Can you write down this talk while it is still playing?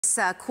It's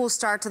a cool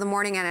start to the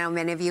morning. I know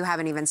many of you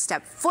haven't even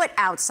stepped foot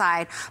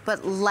outside,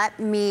 but let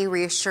me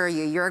reassure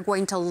you, you're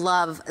going to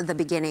love the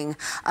beginning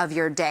of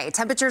your day.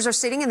 Temperatures are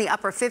sitting in the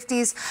upper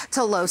 50s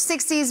to low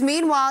 60s.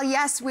 Meanwhile,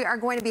 yes, we are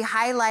going to be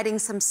highlighting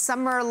some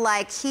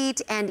summer-like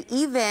heat and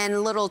even a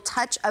little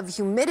touch of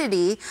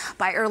humidity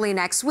by early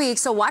next week.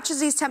 So watch as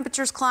these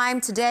temperatures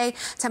climb. Today,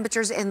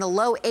 temperatures in the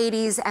low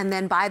 80s, and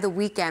then by the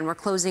weekend, we're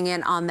closing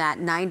in on that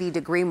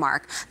 90-degree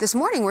mark. This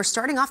morning, we're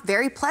starting off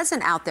very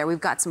pleasant out there.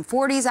 We've got some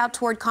 40s out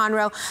toward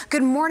Conroe.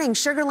 Good morning,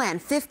 Sugar Land,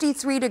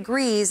 53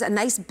 degrees, a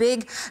nice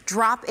big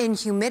drop in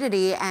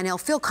humidity, and it'll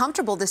feel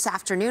comfortable this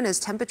afternoon as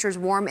temperatures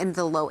warm into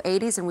the low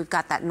 80s, and we've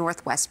got that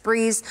northwest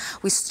breeze.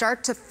 We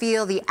start to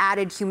feel the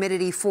added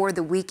humidity for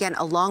the weekend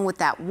along with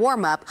that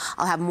warm up.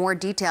 I'll have more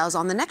details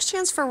on the next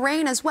chance for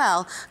rain as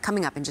well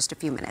coming up in just a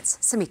few minutes.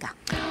 Samika.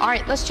 All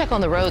right, let's check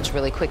on the roads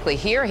really quickly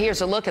here.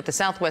 Here's a look at the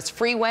Southwest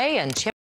Freeway and